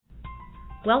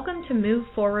Welcome to Move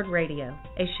Forward Radio,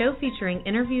 a show featuring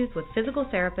interviews with physical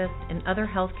therapists and other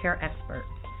healthcare experts.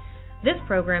 This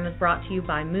program is brought to you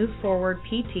by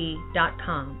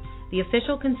MoveForwardPT.com, the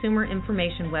official consumer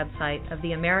information website of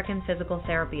the American Physical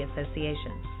Therapy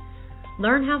Association.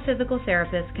 Learn how physical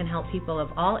therapists can help people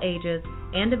of all ages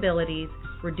and abilities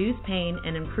reduce pain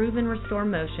and improve and restore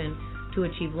motion to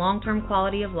achieve long-term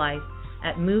quality of life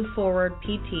at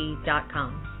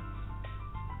MoveForwardPT.com.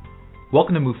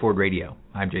 Welcome to Move Forward Radio.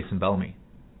 I'm Jason Bellamy.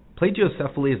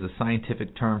 Plagiocephaly is a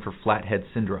scientific term for flathead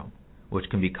syndrome, which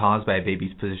can be caused by a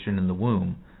baby's position in the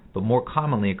womb, but more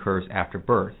commonly occurs after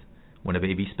birth, when a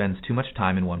baby spends too much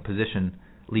time in one position,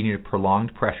 leading to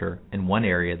prolonged pressure in one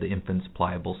area of the infant's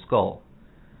pliable skull.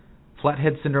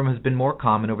 Flathead syndrome has been more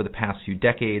common over the past few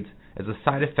decades as a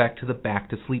side effect to the Back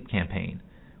to Sleep campaign,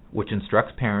 which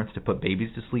instructs parents to put babies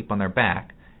to sleep on their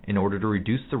back in order to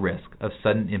reduce the risk of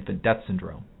sudden infant death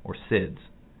syndrome, or SIDS.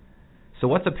 So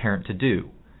what's a parent to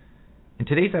do? In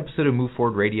today's episode of Move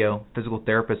Forward Radio, physical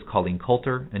therapists Colleen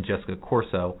Coulter and Jessica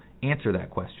Corso answer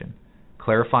that question,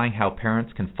 clarifying how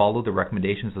parents can follow the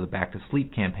recommendations of the Back to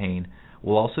Sleep campaign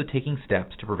while also taking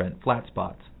steps to prevent flat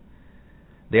spots.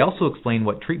 They also explain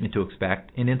what treatment to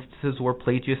expect in instances where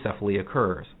plagiocephaly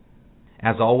occurs.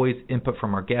 As always, input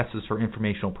from our guests is for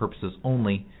informational purposes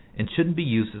only and shouldn't be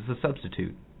used as a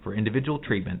substitute for individual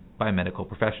treatment by a medical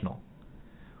professional.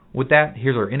 With that,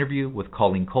 here's our interview with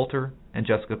Colleen Coulter and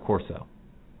Jessica Corso.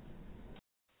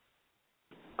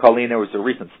 Colleen, there was a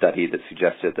recent study that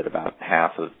suggested that about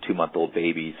half of 2-month-old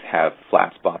babies have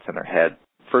flat spots on their head.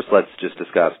 First, let's just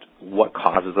discuss what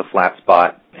causes a flat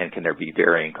spot, and can there be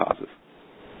varying causes?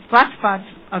 Flat spots,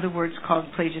 other words called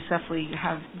plagiocephaly,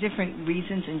 have different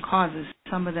reasons and causes.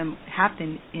 Some of them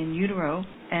happen in utero,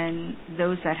 and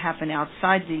those that happen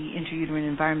outside the intrauterine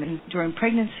environment. During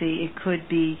pregnancy, it could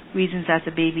be reasons that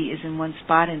the baby is in one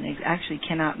spot and they actually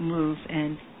cannot move,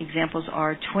 and examples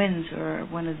are twins are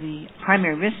one of the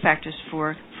primary risk factors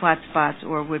for flat spots,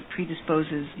 or what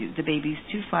predisposes the babies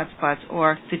to flat spots,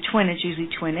 or the twin is usually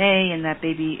twin A, and that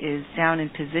baby is down in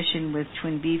position with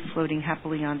twin B floating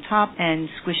happily on top and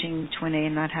squishing twin A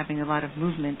and not having a lot of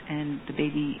movement, and the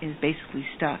baby is basically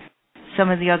stuck. Some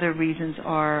of the other reasons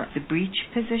are the breech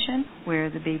position, where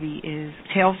the baby is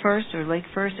tail first or leg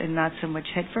first and not so much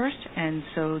head first, and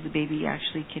so the baby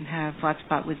actually can have flat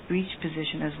spot with breech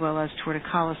position as well as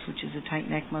torticollis, which is a tight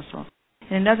neck muscle.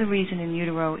 And another reason in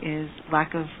utero is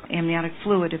lack of amniotic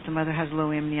fluid. If the mother has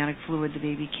low amniotic fluid, the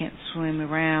baby can't swim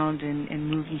around and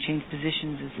move and change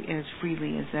positions as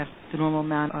freely as the normal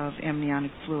amount of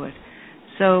amniotic fluid.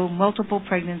 So multiple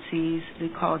pregnancies, they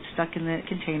call it stuck in the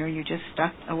container, you're just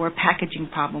stuck, or a packaging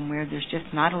problem where there's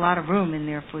just not a lot of room in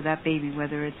there for that baby,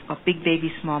 whether it's a big baby,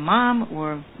 small mom,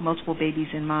 or multiple babies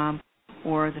in mom,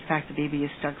 or the fact the baby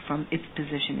is stuck from its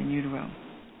position in utero.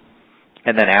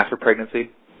 And then after pregnancy?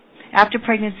 After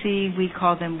pregnancy, we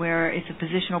call them where it's a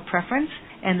positional preference,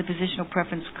 and the positional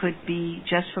preference could be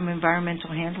just from environmental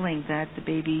handling, that the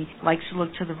baby likes to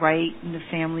look to the right, and the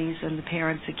families and the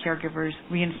parents, the caregivers,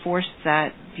 reinforce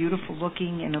that beautiful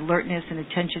looking and alertness and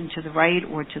attention to the right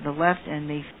or to the left, and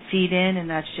they feed in, and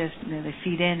that's just, they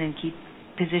feed in and keep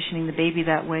positioning the baby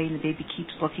that way, and the baby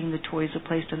keeps looking, the toys are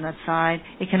placed on that side.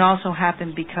 It can also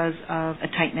happen because of a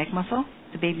tight neck muscle.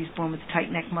 The baby's born with a tight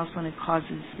neck muscle, and it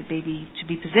causes the baby to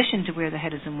be positioned to where the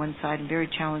head is on one side, and very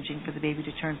challenging for the baby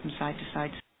to turn from side to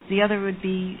side. The other would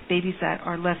be babies that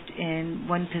are left in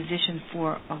one position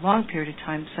for a long period of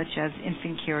time, such as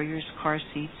infant carriers, car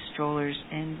seats, strollers,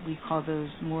 and we call those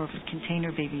more of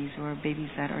container babies, or babies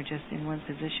that are just in one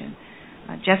position.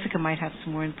 Jessica might have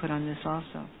some more input on this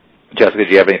also. Jessica,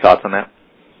 do you have any thoughts on that?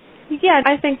 Yeah,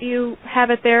 I think you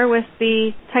have it there with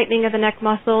the tightening of the neck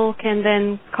muscle can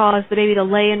then cause the baby to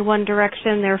lay in one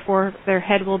direction, therefore their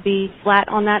head will be flat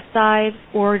on that side,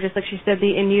 or just like she said,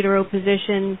 the in utero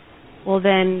position will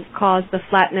then cause the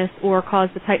flatness or cause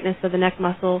the tightness of the neck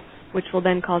muscle, which will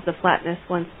then cause the flatness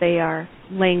once they are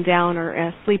laying down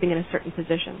or sleeping in a certain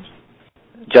position.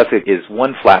 Jessica, is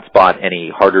one flat spot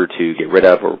any harder to get rid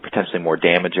of or potentially more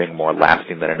damaging, more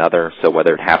lasting than another? So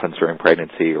whether it happens during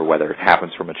pregnancy or whether it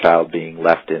happens from a child being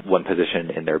left in one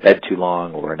position in their bed too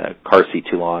long or in a car seat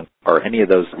too long, are any of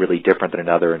those really different than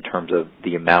another in terms of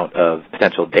the amount of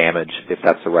potential damage, if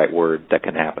that's the right word, that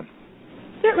can happen?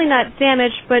 Certainly not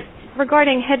damage, but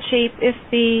regarding head shape, if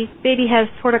the baby has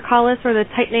torticollis or the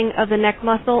tightening of the neck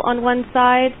muscle on one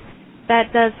side,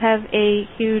 that does have a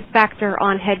huge factor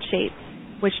on head shape,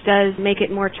 which does make it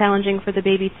more challenging for the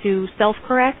baby to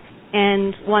self-correct.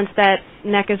 And once that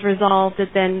neck is resolved, it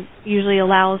then usually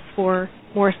allows for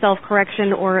more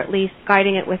self-correction, or at least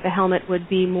guiding it with the helmet would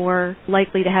be more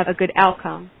likely to have a good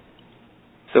outcome.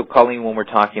 So, Colleen, when we're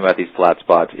talking about these flat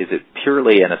spots, is it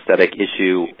purely an aesthetic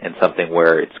issue and something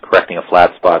where it's correcting a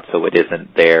flat spot so it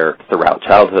isn't there throughout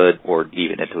childhood or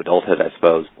even into adulthood, I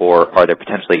suppose? Or are there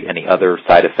potentially any other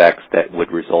side effects that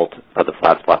would result of the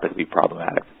flat spot that would be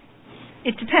problematic?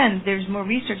 It depends. There's more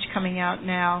research coming out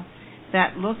now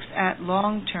that looks at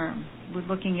long-term. We're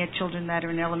looking at children that are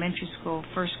in elementary school,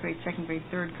 first grade, second grade,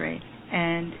 third grade.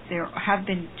 And there have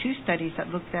been 2 studies that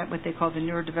looked at what they call the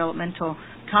neurodevelopmental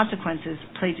consequences,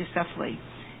 plagiocephaly.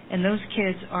 And those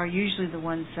kids are usually the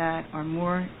ones that are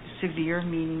more severe,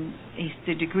 meaning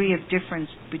the degree of difference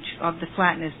of the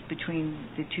flatness between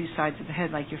the 2 sides of the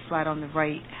head, like you're flat on the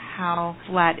right, how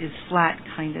flat is flat,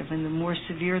 kind of. And the more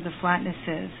severe the flatness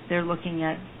is, they're looking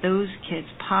at those kids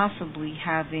possibly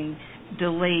having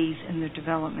delays in their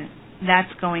development.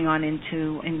 That's going on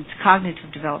into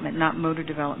cognitive development, not motor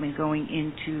development, going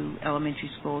into elementary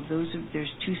school. There's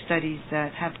 2 studies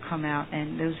that have come out,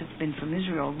 and those have been from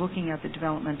Israel, looking at the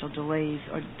developmental delays,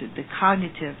 or the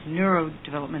cognitive,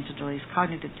 neurodevelopmental delays,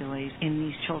 cognitive delays in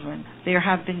these children. There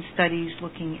have been studies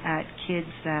looking at kids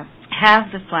that have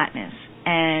the flatness,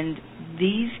 and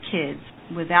these kids,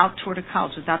 without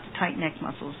torticollis, without the tight neck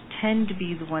muscles, tend to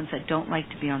be the ones that don't like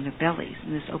to be on their bellies,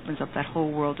 and this opens up that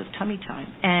whole world of tummy time.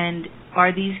 And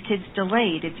are these kids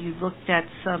delayed? If you looked at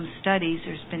some studies,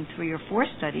 there's been 3 or 4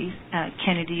 studies.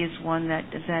 Kennedy is one that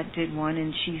did one,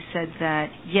 and she said that,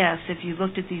 yes, if you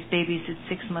looked at these babies at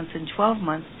 6 months and 12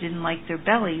 months, didn't like their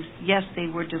bellies, yes, they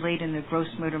were delayed in their gross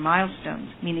motor milestones,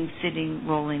 meaning sitting,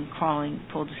 rolling, crawling,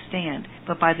 pull to stand.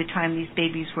 But by the time these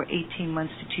babies were 18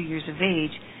 months to 2 years of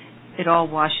age, it all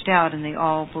washed out, and they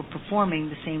all were performing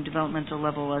the same developmental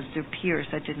level as their peers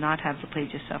that did not have the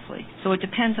plagiocephaly. So it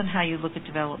depends on how you look at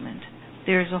development.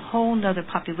 There's a whole other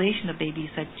population of babies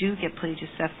that do get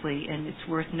plagiocephaly, and it's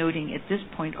worth noting at this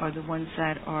point are the ones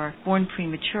that are born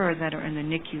premature that are in the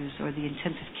NICUs, or the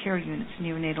intensive care units,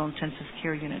 neonatal intensive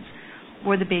care units,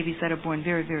 or the babies that are born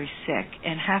very, very sick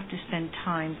and have to spend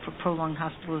time for prolonged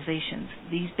hospitalizations.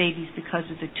 These babies, because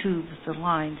of the tubes, the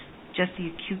lines, just the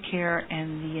acute care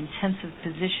and the intensive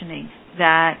positioning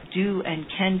that do and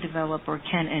can develop, or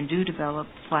can and do develop,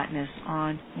 flatness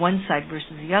on one side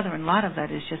versus the other. And a lot of that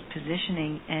is just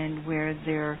positioning and where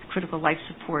their critical life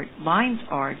support lines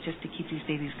are, just to keep these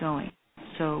babies going.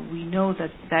 So we know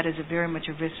that that is very much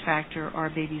a risk factor, are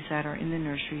babies that are in the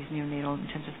nurseries, neonatal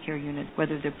intensive care unit,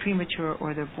 whether they're premature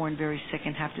or they're born very sick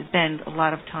and have to spend a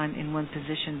lot of time in one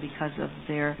position because of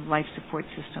their life support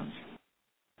systems.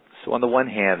 So on the one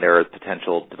hand, there are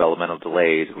potential developmental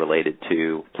delays related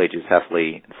to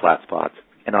plagiocephaly and flat spots.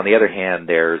 And on the other hand,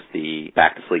 there's the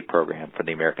Back to Sleep program from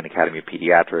the American Academy of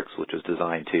Pediatrics, which was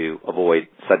designed to avoid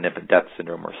sudden infant death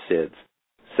syndrome, or SIDS.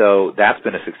 So that's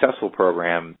been a successful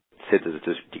program. SIDS has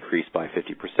just decreased by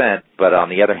 50%. But on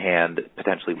the other hand,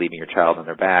 potentially leaving your child on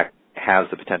their back has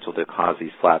the potential to cause these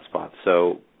flat spots.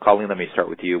 So, Colleen, let me start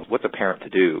with you. What's a parent to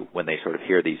do when they sort of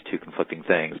hear these 2 conflicting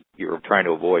things? You're trying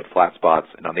to avoid flat spots,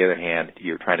 and on the other hand,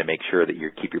 you're trying to make sure that you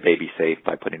keep your baby safe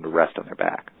by putting them to rest on their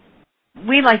back.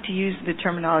 We like to use the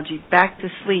terminology back to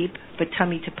sleep, but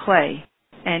tummy to play.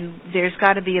 And there's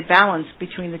got to be a balance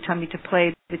between the tummy to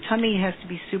play. The tummy has to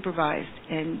be supervised,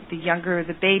 and the younger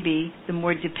the baby, the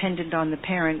more dependent on the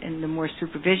parent and the more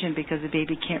supervision, because the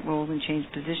baby can't roll and change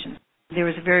positions. There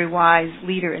was a very wise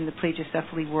leader in the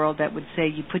plagiocephaly world that would say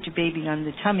you put your baby on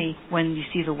the tummy when you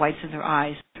see the whites of their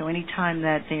eyes. So any time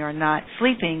that they are not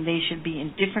sleeping, they should be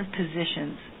in different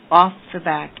positions off the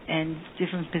back, and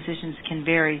different positions can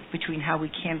vary between how we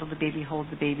handle the baby, hold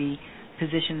the baby,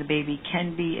 position the baby,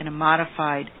 can be in a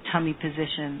modified tummy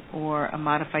position or a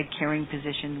modified carrying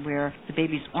position where the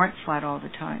babies aren't flat all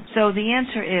the time. So the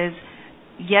answer is,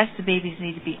 yes, the babies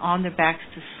need to be on their backs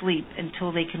to sleep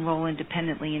until they can roll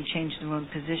independently and change their own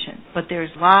position. But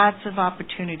there's lots of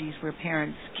opportunities where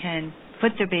parents can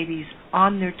put their babies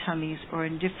on their tummies or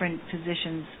in different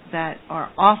positions that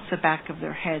are off the back of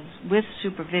their heads with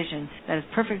supervision that is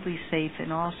perfectly safe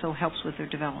and also helps with their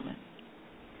development.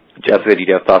 Jessica, do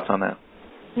you have thoughts on that?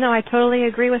 No, I totally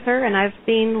agree with her, and I've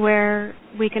seen where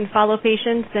we can follow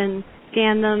patients and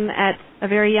scan them at a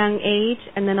very young age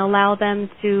and then allow them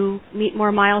to meet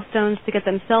more milestones to get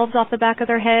themselves off the back of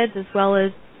their heads, as well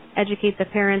as educate the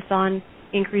parents on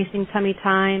increasing tummy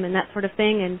time and that sort of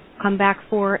thing, and come back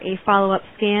for a follow-up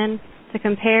scan to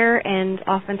compare, and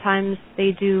oftentimes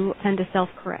they do tend to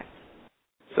self-correct.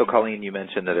 So, Colleen, you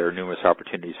mentioned that there are numerous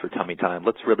opportunities for tummy time.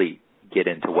 Let's really get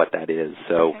into what that is.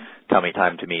 So tummy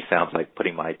time to me sounds like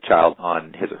putting my child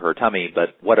on his or her tummy, but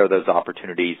what are those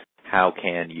opportunities? How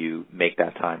can you make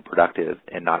that time productive,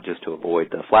 and not just to avoid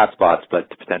the flat spots, but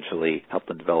to potentially help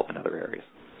them develop in other areas?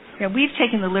 Yeah, we've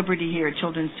taken the liberty here at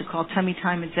Children's to call tummy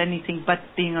time is anything but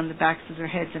being on the backs of their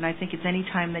heads, and I think it's any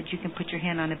time that you can put your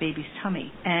hand on a baby's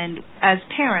tummy. And as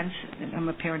parents, and I'm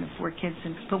a parent of 4 kids,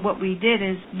 but what we did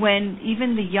is when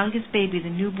even the youngest baby,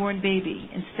 the newborn baby,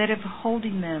 instead of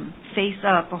holding them face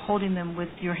up or holding them with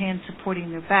your hand supporting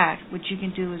their back, what you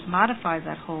can do is modify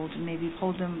that hold and maybe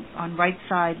hold them on right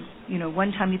side.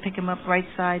 One time you pick them up right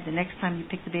side, the next time you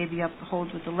pick the baby up,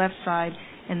 hold with the left side,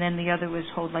 and then the other was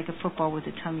hold like a football with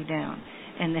the tummy down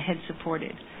and the head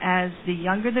supported. As the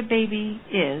younger the baby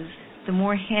is, the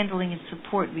more handling and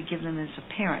support we give them as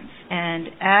a parents. And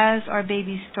as our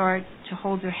babies start to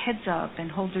hold their heads up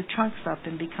and hold their trunks up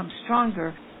and become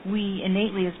stronger, we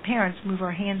innately as parents move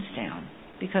our hands down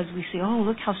because we say, oh,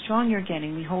 look how strong you're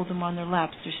getting. We hold them on their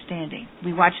laps, they're standing.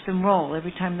 We watch them roll.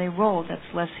 Every time they roll, that's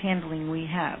less handling we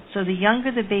have. So the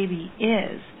younger the baby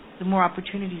is, the more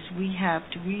opportunities we have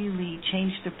to really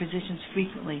change their positions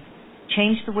frequently,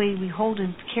 change the way we hold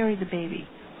and carry the baby.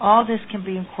 All this can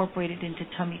be incorporated into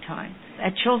tummy time.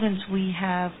 At Children's, we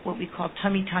have what we call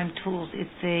tummy time tools. It's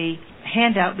a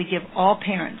handout we give all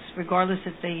parents, regardless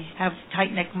if they have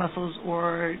tight neck muscles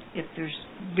or if they're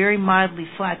very mildly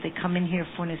flat. They come in here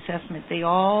for an assessment.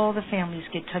 All the families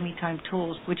get tummy time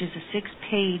tools, which is a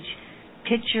 6-page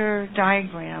picture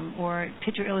diagram or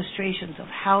picture illustrations of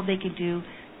how they could do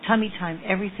tummy time,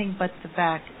 everything but the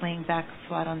back, laying back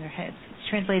flat on their heads. It's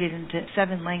translated into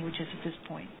 7 languages at this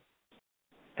point.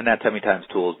 And that Tummy Times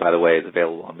tools, by the way, is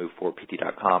available on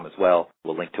moveforwardpt.com as well.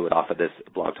 We'll link to it off of this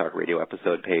Blog Talk Radio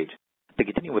episode page. To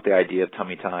continue with the idea of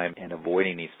tummy time and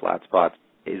avoiding these flat spots,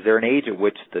 is there an age at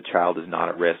which the child is not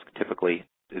at risk typically?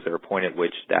 Is there a point at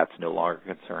which that's no longer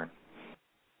a concern?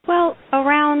 Well,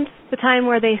 around the time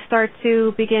where they start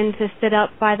to begin to sit up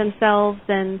by themselves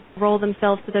and roll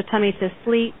themselves to their tummy to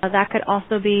sleep, that could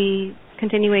also be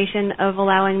continuation of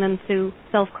allowing them to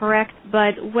self-correct.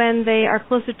 But when they are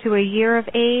closer to a year of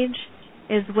age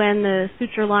is when the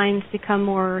suture lines become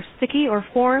more sticky or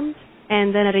formed,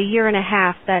 and then at 1.5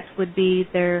 years, that would be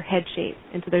their head shape,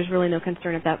 and so there's really no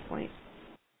concern at that point.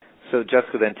 So,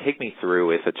 Jessica, then take me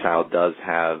through, if a child does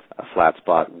have a flat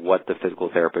spot, what the physical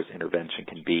therapist intervention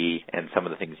can be and some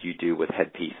of the things you do with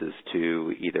headpieces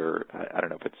to either, I don't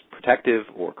know if it's protective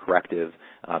or corrective.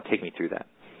 Take me through that.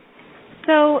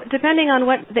 So, depending on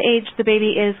what the age the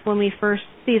baby is when we first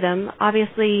see them,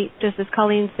 obviously, just as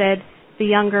Colleen said, the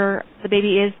younger the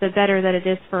baby is, the better that it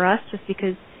is for us, just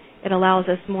because it allows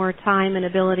us more time and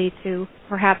ability to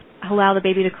perhaps allow the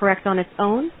baby to correct on its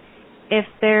own. If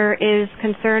there is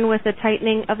concern with the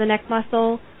tightening of the neck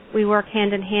muscle, we work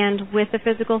hand in hand with the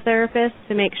physical therapist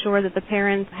to make sure that the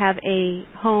parents have a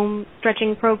home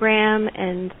stretching program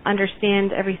and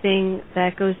understand everything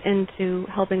that goes into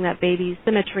helping that baby's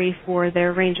symmetry for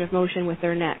their range of motion with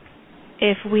their neck.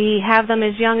 If we have them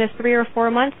as young as 3 or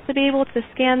 4 months to be able to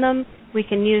scan them, we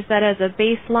can use that as a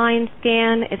baseline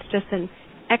scan. It's just an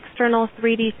external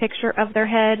 3D picture of their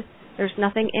head. There's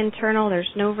nothing internal. There's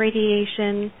no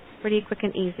radiation. Pretty quick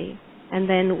and easy. And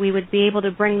then we would be able to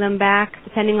bring them back,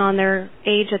 depending on their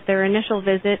age at their initial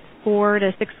visit, 4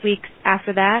 to 6 weeks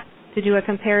after that, to do a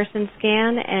comparison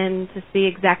scan and to see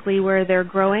exactly where they're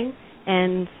growing.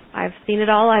 And I've seen it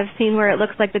all. I've seen where it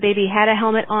looks like the baby had a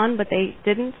helmet on, but they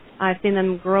didn't. I've seen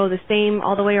them grow the same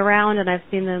all the way around, and I've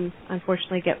seen them,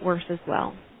 unfortunately, get worse as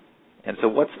well. And so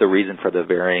what's the reason for the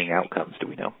varying outcomes, do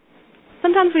we know?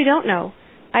 Sometimes we don't know.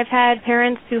 I've had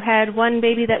parents who had one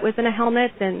baby that was in a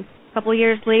helmet, and a couple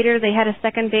years later they had a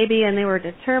second baby, and they were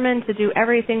determined to do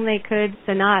everything they could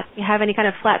to not have any kind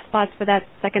of flat spots for that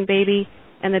second baby,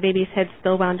 and the baby's head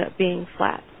still wound up being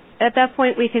flat. At that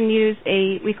point, we can use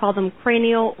we call them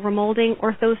cranial remolding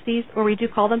orthoses, or we do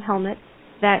call them helmets,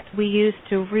 that we use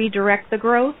to redirect the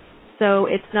growth. So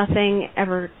it's nothing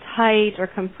ever tight or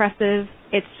compressive.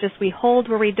 It's just we hold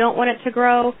where we don't want it to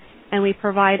grow, and we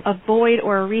provide a void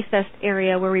or a recessed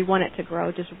area where we want it to grow,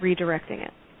 just redirecting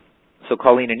it. So,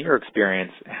 Colleen, in your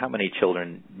experience, how many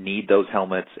children need those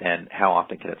helmets, and how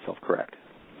often can it self-correct?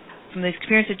 From the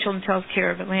experience of Children's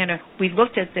Healthcare of Atlanta, we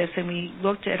looked at this, and we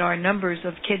looked at our numbers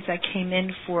of kids that came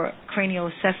in for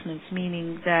cranial assessments,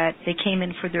 meaning that they came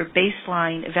in for their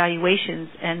baseline evaluations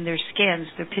and their scans,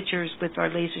 their pictures with our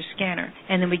laser scanner.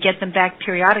 And then we get them back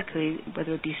periodically,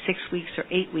 whether it be 6 weeks or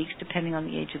 8 weeks, depending on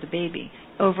the age of the baby.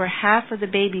 Over half of the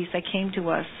babies that came to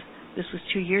us, this was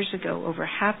 2 years ago, over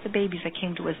half the babies that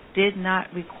came to us did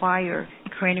not require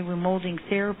cranial remolding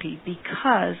therapy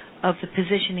because of the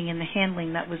positioning and the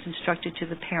handling that was instructed to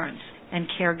the parents and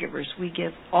caregivers. We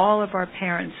give all of our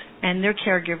parents and their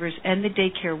caregivers and the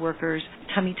daycare workers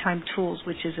Tummy Time Tools,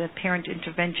 which is a parent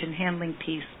intervention handling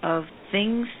piece of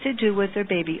things to do with their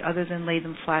baby other than lay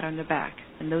them flat on their back.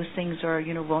 And those things are,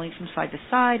 rolling from side to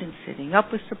side and sitting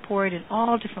up with support and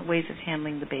all different ways of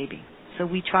handling the baby. So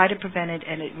we try to prevent it,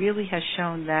 and it really has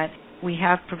shown that we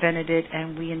have prevented it,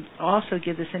 and we also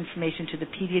give this information to the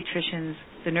pediatricians,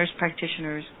 the nurse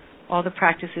practitioners, all the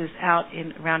practices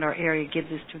around our area give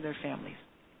this to their families.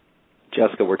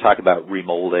 Jessica, we're talking about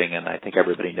remolding, and I think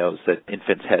everybody knows that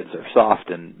infants' heads are soft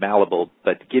and malleable,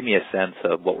 but give me a sense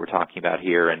of what we're talking about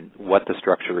here and what the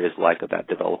structure is like of that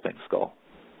developing skull.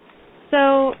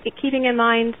 So keeping in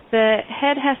mind, the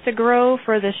head has to grow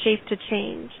for the shape to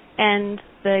change, and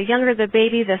the younger the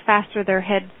baby, the faster their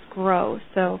heads grow.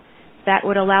 So that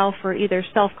would allow for either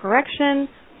self-correction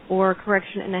or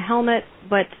correction in a helmet,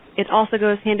 but it also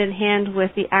goes hand in hand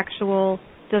with the actual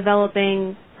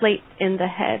developing plate in the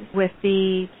head, with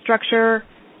the structure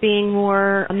being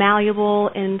more malleable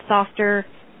and softer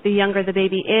the younger the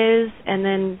baby is, and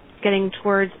then getting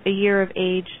towards a year of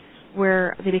age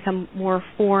where they become more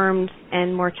formed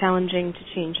and more challenging to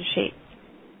change the shape.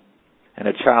 And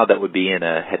a child that would be in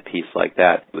a headpiece like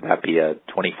that, would that be a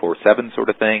 24/7 sort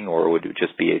of thing, or would it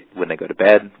just be when they go to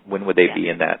bed? When would they be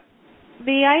in that?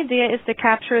 The idea is to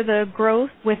capture the growth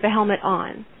with the helmet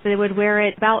on. So they would wear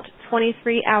it about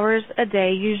 23 hours a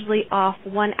day, usually off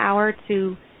 1 hour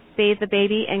to bathe the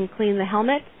baby and clean the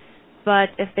helmet. But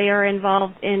if they are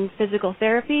involved in physical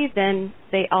therapy, then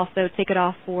they also take it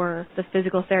off for the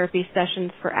physical therapy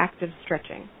sessions for active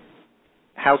stretching.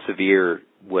 How severe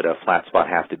would a flat spot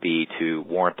have to be to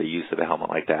warrant the use of a helmet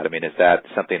like that? I mean, is that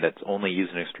something that's only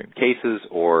used in extreme cases,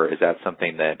 or is that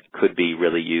something that could be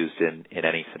really used in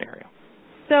any scenario?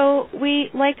 So we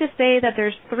like to say that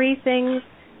there's three things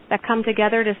that come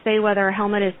together to say whether a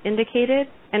helmet is indicated.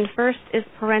 And first is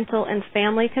parental and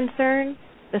family concern.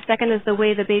 The second is the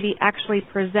way the baby actually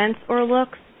presents or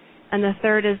looks. And the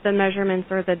third is the measurements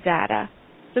or the data.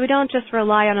 So we don't just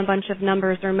rely on a bunch of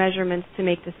numbers or measurements to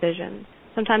make decisions.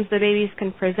 Sometimes the babies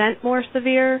can present more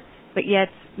severe, but yet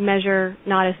measure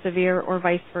not as severe, or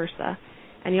vice versa.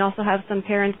 And you also have some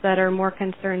parents that are more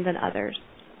concerned than others.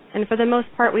 And for the most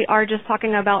part, we are just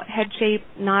talking about head shape,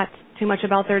 not too much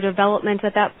about their development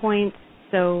at that point.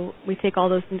 So we take all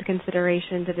those into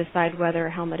consideration to decide whether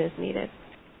a helmet is needed.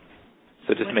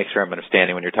 So just to make sure I'm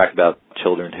understanding, when you're talking about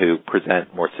children who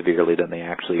present more severely than they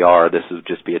actually are, this would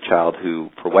just be a child who,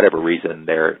 for whatever reason,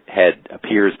 their head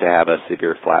appears to have a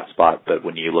severe flat spot, but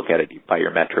when you look at it by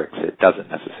your metrics, it doesn't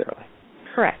necessarily.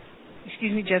 Correct.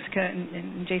 Excuse me, Jessica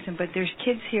and Jason, but there's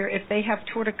kids here, if they have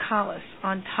torticollis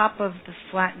on top of the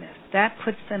flatness, that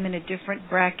puts them in a different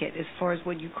bracket as far as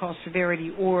what you call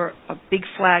severity, or a big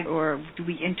flag, or do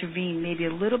we intervene maybe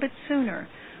a little bit sooner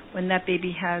when that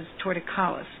baby has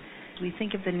torticollis. We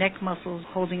think of the neck muscles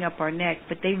holding up our neck,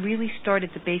 but they really start at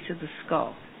the base of the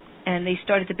skull. And they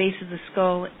start at the base of the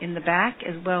skull in the back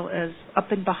as well as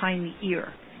up and behind the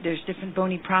ear. There's different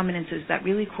bony prominences that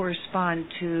really correspond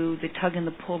to the tug and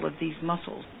the pull of these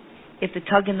muscles. If the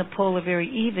tug and the pull are very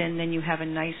even, then you have a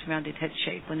nice rounded head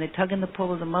shape. When the tug and the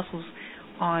pull of the muscles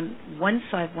on one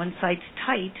side's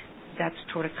tight, that's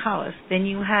torticollis, then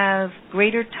you have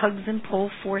greater tugs and pull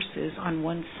forces on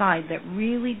one side that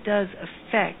really does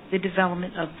affect the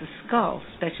development of the skull,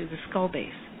 especially the skull base.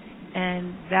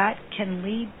 And that can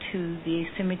lead to the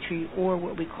asymmetry, or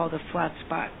what we call the flat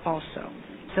spot also.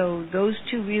 So those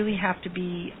two really have to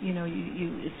be,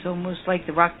 it's almost like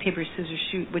the rock, paper, scissors,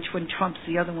 shoot, which one trumps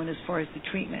the other one as far as the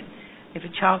treatment. If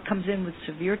a child comes in with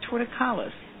severe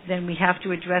torticollis, then we have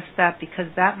to address that, because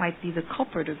that might be the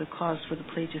culprit or the cause for the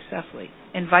plagiocephaly.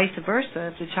 And vice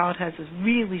versa, if the child has a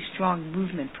really strong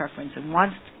movement preference and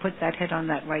wants to put that head on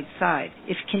that right side,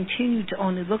 if continue to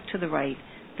only look to the right,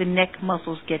 the neck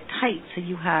muscles get tight, so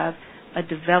you have a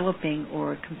developing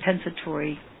or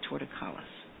compensatory torticollis.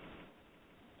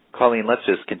 Colleen, let's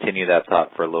just continue that thought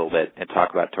for a little bit and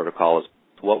talk about torticollis.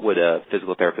 What would a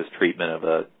physical therapist treatment of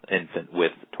an infant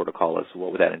with torticollis,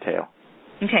 what would that entail?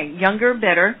 Okay, younger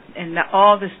better, and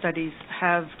all the studies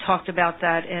have talked about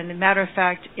that. And as a matter of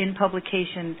fact, in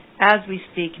publication, as we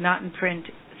speak, not in print,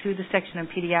 through the section on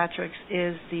pediatrics,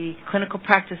 is the clinical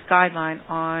practice guideline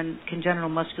on congenital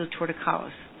muscular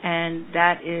torticollis. And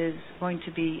that is going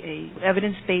to be a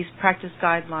evidence-based practice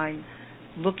guideline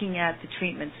looking at the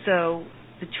treatment. So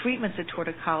the treatments of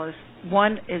torticollis,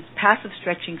 one is passive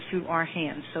stretching through our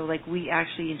hands. So like we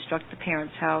actually instruct the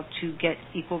parents how to get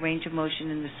equal range of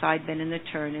motion in the side bend and the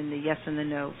turn, and the yes and the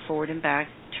no, forward and back,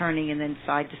 turning and then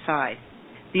side to side.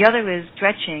 The other is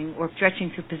stretching, or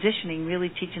stretching through positioning, really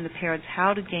teaching the parents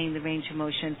how to gain the range of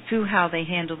motion through how they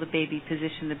handle the baby,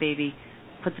 position the baby,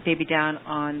 put the baby down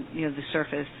on the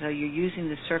surface. So you're using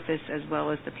the surface as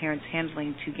well as the parent's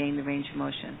handling to gain the range of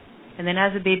motion. And then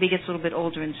as the baby gets a little bit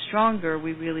older and stronger,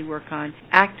 we really work on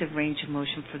active range of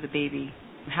motion for the baby,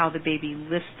 how the baby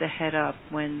lifts the head up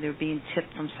when they're being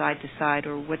tipped from side to side,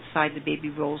 or what side the baby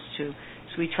rolls to.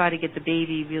 So we try to get the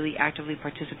baby really actively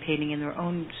participating in their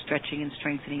own stretching and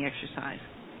strengthening exercise.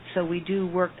 So we do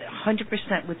work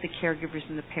 100% with the caregivers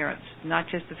and the parents, not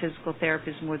just the physical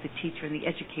therapist, more the teacher and the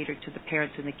educator to the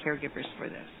parents and the caregivers for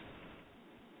this.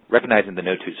 Recognizing that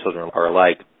no two children are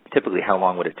alike, typically how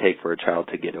long would it take for a child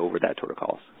to get over that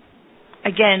torticollis?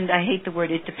 Again, I hate the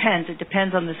word it depends. It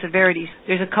depends on the severity.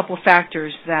 There's a couple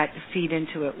factors that feed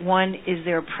into it. One, is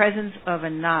there a presence of a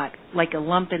knot, like a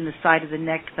lump in the side of the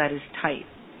neck that is tight?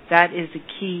 That is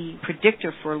a key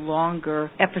predictor for a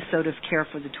longer episode of care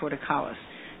for the torticollis.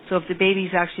 So if the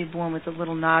baby's actually born with a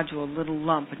little nodule, a little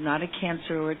lump, not a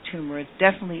cancer or a tumor, it's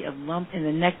definitely a lump in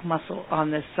the neck muscle on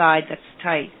the side that's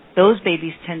tight, those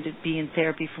babies tend to be in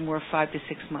therapy for more 5 to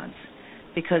 6 months,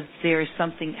 because there is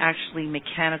something actually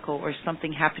mechanical or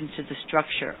something happens to the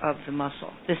structure of the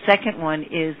muscle. The second one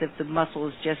is if the muscle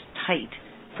is just tight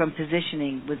from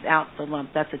positioning without the lump.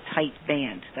 That's a tight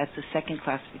band. That's the second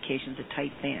classification, the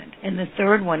tight band. And the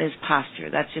third one is posture.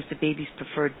 That's just the baby's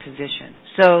preferred position.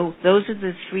 So those are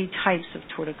the 3 types of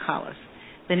torticollis.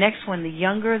 The next one, the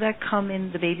younger that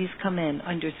the babies come in,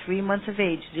 under 3 months of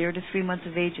age, 0 to 3 months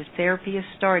of age, if therapy is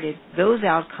started, those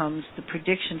outcomes, the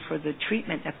prediction for the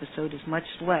treatment episode is much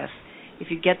less.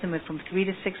 If you get them from 3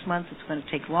 to 6 months, it's going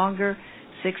to take longer.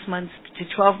 6 months to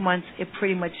 12 months, it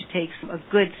pretty much takes a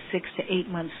good 6 to 8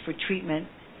 months for treatment,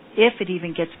 if it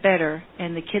even gets better.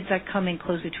 And the kids that come in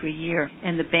closer to a year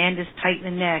and the band is tight in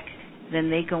the neck, then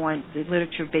they go on, the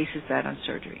literature bases that on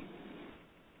surgery.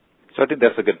 So I think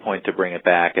that's a good point to bring it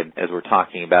back. And as we're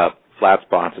talking about flat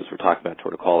spots, as we're talking about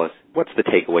torticollis, what's the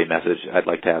takeaway message I'd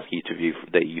like to ask each of you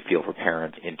that you feel for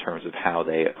parents in terms of how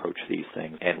they approach these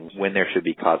things, and when there should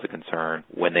be cause of concern,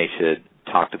 when they should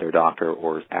talk to their doctor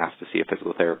or ask to see a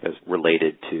physical therapist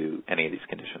related to any of these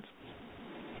conditions?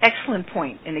 Excellent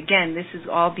point. And again, this is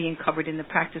all being covered in the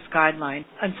practice guideline.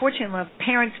 Unfortunately,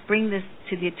 parents bring this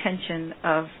to the attention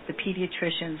of the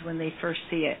pediatricians when they first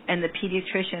see it. And the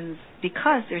pediatricians,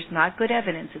 because there's not good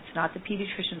evidence, it's not the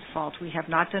pediatrician's fault. We have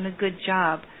not done a good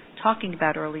job talking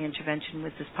about early intervention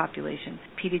with this population.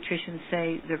 Pediatricians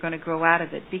say they're going to grow out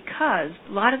of it, because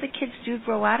a lot of the kids do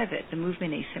grow out of it, the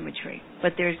movement asymmetry.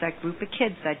 But there's that group of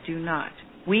kids that do not.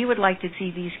 We would like to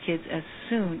see these kids as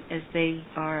soon as they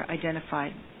are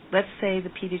identified. Let's say the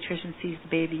pediatrician sees the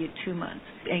baby at 2 months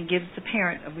and gives the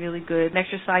parent a really good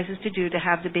exercises to do to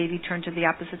have the baby turn to the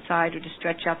opposite side or to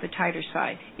stretch out the tighter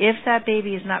side. If that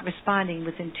baby is not responding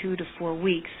within 2 to 4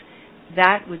 weeks,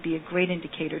 that would be a great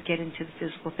indicator. Get into the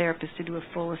physical therapist to do a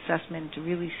full assessment to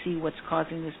really see what's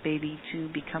causing this baby to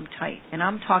become tight. And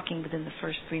I'm talking within the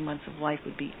first 3 months of life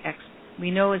would be excellent. We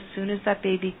know as soon as that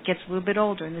baby gets a little bit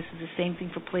older, and this is the same thing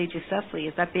for plagiocephaly,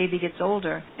 as that baby gets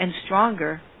older and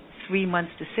stronger, 3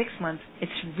 months to 6 months,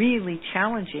 it's really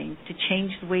challenging to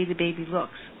change the way the baby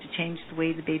looks, to change the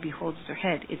way the baby holds their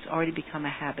head. It's already become a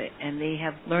habit, and they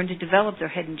have learned to develop their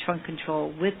head and trunk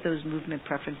control with those movement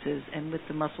preferences and with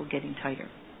the muscle getting tighter.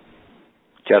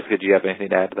 Jessica, do you have anything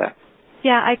to add to that?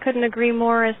 Yeah, I couldn't agree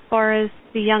more. As far as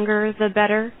the younger, the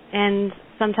better. And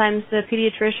sometimes the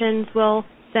pediatricians will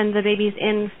send the babies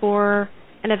in for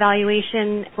an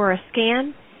evaluation for a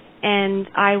scan, and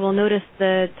I will notice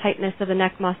the tightness of the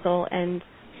neck muscle and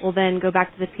will then go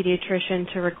back to the pediatrician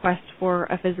to request for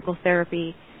a physical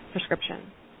therapy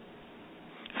prescription.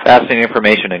 Fascinating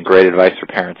information and great advice for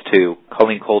parents, too.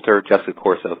 Colleen Coulter, Jessica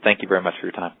Corso, thank you very much for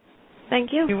your time.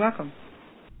 Thank you. You're welcome.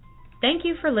 Thank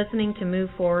you for listening to Move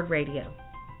Forward Radio.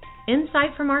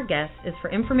 Insight from our guests is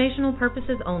for informational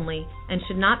purposes only and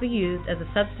should not be used as a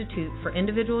substitute for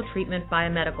individual treatment by a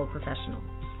medical professional.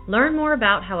 Learn more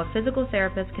about how a physical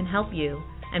therapist can help you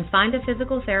and find a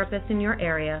physical therapist in your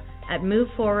area at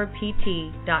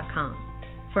moveforwardpt.com.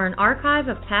 For an archive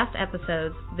of past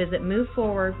episodes, visit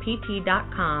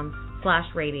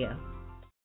moveforwardpt.com/radio.